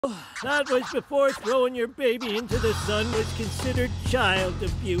That was before throwing your baby into the sun was considered child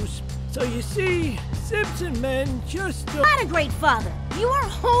abuse. So you see, Simpson men just don't... Not a great father. You are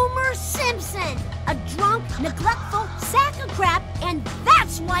Homer Simpson, a drunk, neglectful sack of crap, and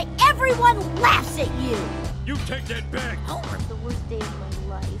that's why everyone laughs at you. You take that back. Homer's the worst day of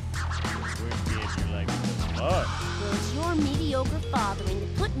my life. Worst day of your life is what? Well, it's your mediocre fathering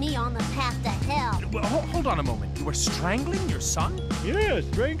that put me on the path to hell. Well, hold on a moment. You were strangling your son? Yeah,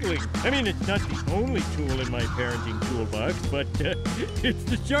 strangling. I mean, it's not the only tool in my parenting toolbox, but it's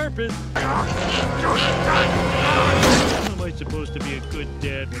the sharpest. How am I supposed to be a good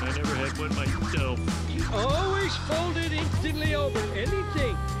dad when I never had one myself? He always folded instantly over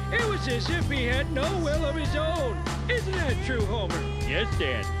anything. It was as if he had no will of his own. Isn't that true, Homer? Yes,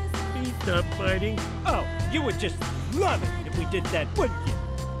 Dad. Please stop fighting. Oh, you would just love it if we did that, wouldn't you?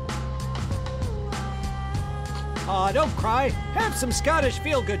 Don't cry. Have some Scottish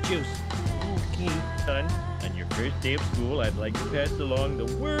feel-good juice. Okay, son. On your first day of school, I'd like to pass along the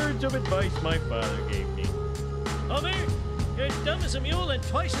words of advice my father gave me. Homer, you're as dumb as a mule and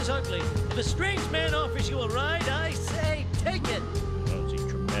twice as ugly. If a strange man offers you a ride, I say take it. Lousy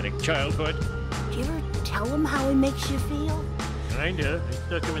traumatic childhood. Do you ever tell him how he makes you feel? Kinda. I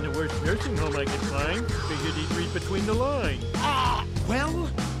stuck him in the worst nursing home I could find. Figured he'd read between the lines. Well,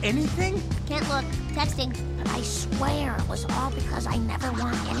 anything? Can't look. Texting. But I swear it was all because I never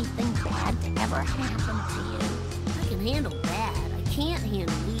want anything bad to ever happen to you. I can handle bad. I can't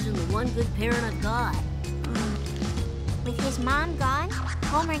handle losing the one good parent I've got. With his mom gone,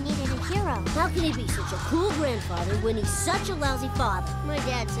 Homer needed a hero. How can he be such a cool grandfather when he's such a lousy father? My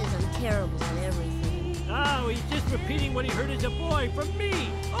dad says I'm terrible at everything. Oh, he's just repeating what he heard as a boy from me.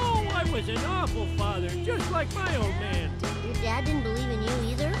 Oh, I was an awful father, just like my old man. Your dad didn't believe in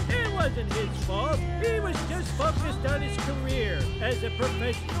you either? It wasn't his fault. He was just focused on his career as a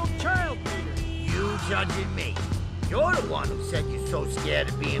professional child reader. You judging me? You're the one who said you're so scared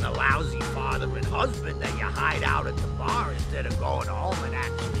of being a lousy father and husband that you hide out at the bar instead of going home and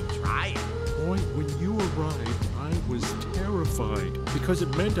actually trying. Boy, when you arrived, I was terrified because it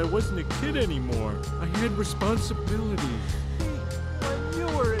meant I wasn't a kid anymore. I had responsibilities. When you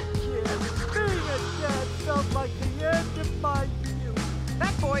were a kid, being a dad felt like the end of my youth.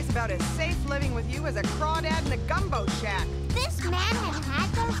 That boy's about as safe living with you as a crawdad in a gumbo shack. This man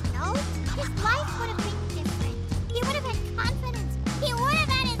had those notes, his life would have been different. He would have had confidence. He would have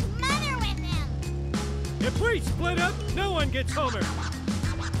had his mother with him. If we split up, no one gets Homer.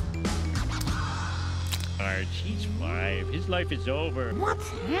 Arch, he's 5. His life is over. What's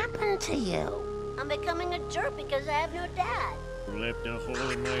happened to you? I'm becoming a jerk because I have no dad. You left a hole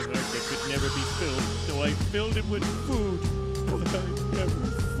in my heart that could never be filled, so I filled it with food. But I'm never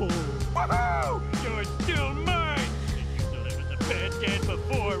full. Woohoo! You're still mine! And you thought I was a bad dad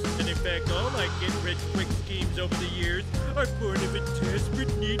before. And in fact, all my get-rich-quick schemes over the years are born of a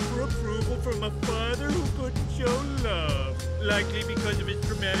desperate need for approval from a father who couldn't show love. Likely because of his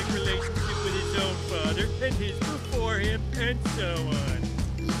traumatic relationship with his own father and his before him, and so on.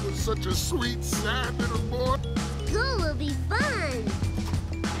 He was such a sweet, sad little boy. School will be fun.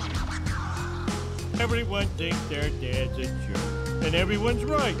 Everyone thinks their dad's a jerk. And everyone's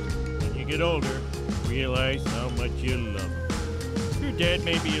right. When you get older, realize how much you love him. Your dad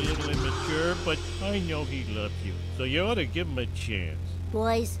may be a little immature, but I know he loves you. So you ought to give him a chance.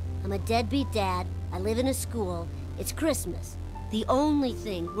 Boys, I'm a deadbeat dad. I live in a school. It's Christmas. The only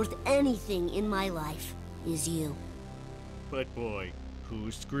thing worth anything in my life is you. But boy, who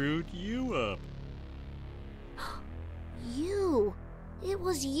screwed you up? You! It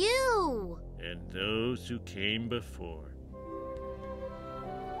was you! And those who came before.